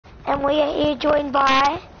and we are here joined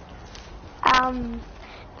by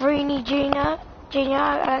Rooney Jr. I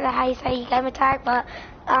don't know how you say your gamer tag, but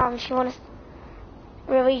if you want to,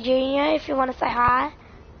 Rooney Jr. If you want to say hi,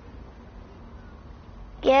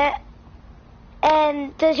 yeah.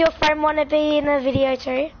 And does your friend want to be in the video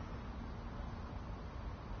too?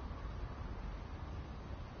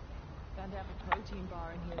 Found out a protein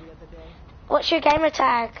bar in here the other day. What's your gamer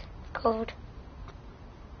tag called?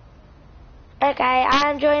 Okay,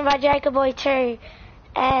 I'm joined by Jacoboy too,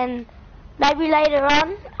 and maybe later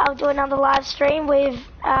on I'll do another live stream with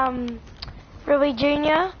Ruby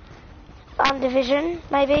Jr. on Division,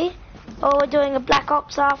 maybe, or we're doing a Black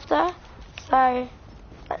Ops after. So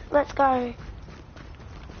let's go.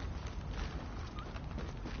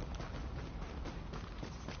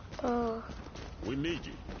 Oh. We need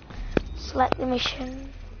you. Select the mission. What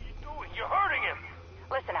are you doing? You're hurting him.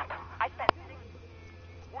 Listen up. I spent...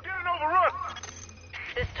 We're getting overrun.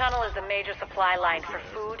 This tunnel is a major supply line for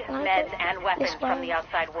food, meds, and weapons from the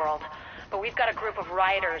outside world. But we've got a group of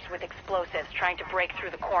rioters with explosives trying to break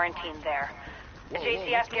through the quarantine there. The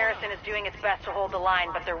JCF garrison is doing its best to hold the line,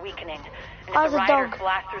 but they're weakening. And if the rioters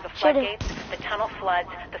blast through the floodgates, the tunnel floods,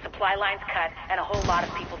 the supply lines cut, and a whole lot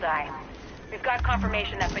of people die. We've got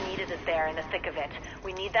confirmation that Benitez is there in the thick of it.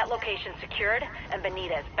 We need that location secured, and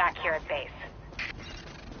Benitez back here at base.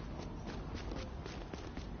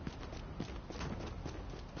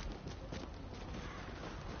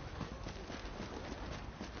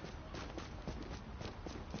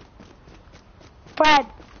 Brad,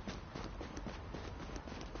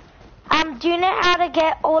 do you know how to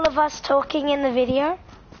get all of us talking in the video?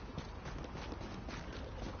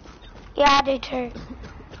 Yeah, I do too.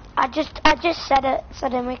 I just said it so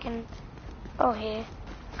then we can go here.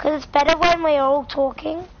 Cause it's better when we're all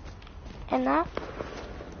talking and that.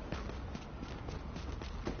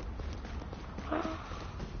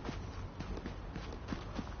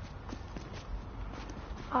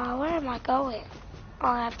 Oh, where am I going? Oh,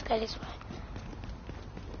 I have to go this way.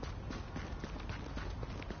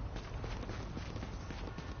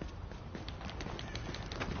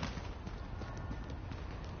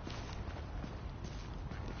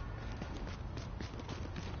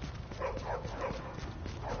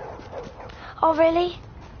 Oh, really?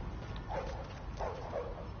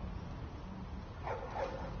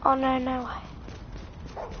 Oh, no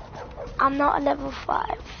way. I'm not a level 5.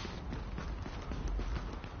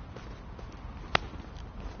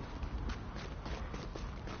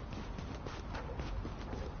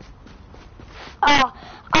 Oh,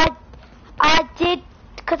 I did,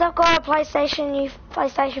 because I've got a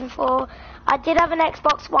PlayStation 4. I did have an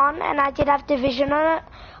Xbox One, and I did have Division on it.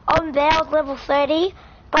 On there, I was level 30.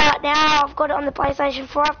 But now I've got it on the PlayStation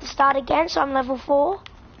 4, I have to start again, so I'm level 4.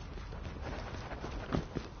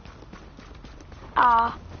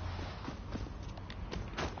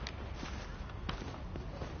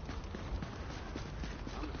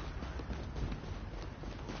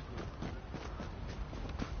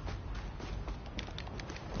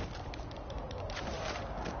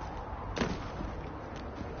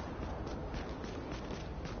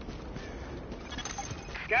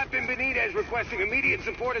 Captain Benitez requesting immediate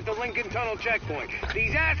support at the Lincoln Tunnel checkpoint.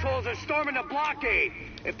 These assholes are storming the blockade.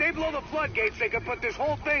 If they blow the floodgates, they could put this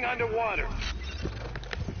whole thing underwater.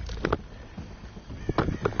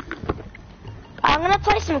 I'm gonna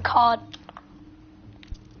play some COD.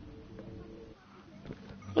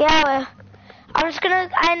 Yeah, well, I'm just gonna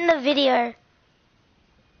end the video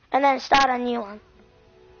and then start a new one.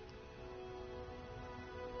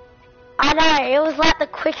 I know, it was like the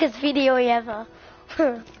quickest video ever.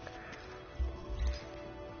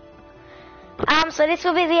 So this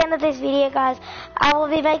will be the end of this video, guys. I will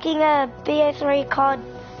be making a BO3 COD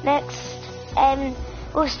next, and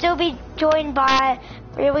we'll still be joined by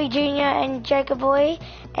Rui Jr. and Jacoboy,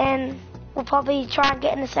 and we'll probably try and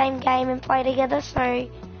get in the same game and play together. So,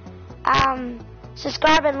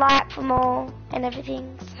 subscribe and like for more and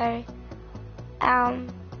everything. So,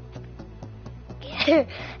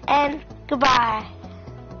 and goodbye.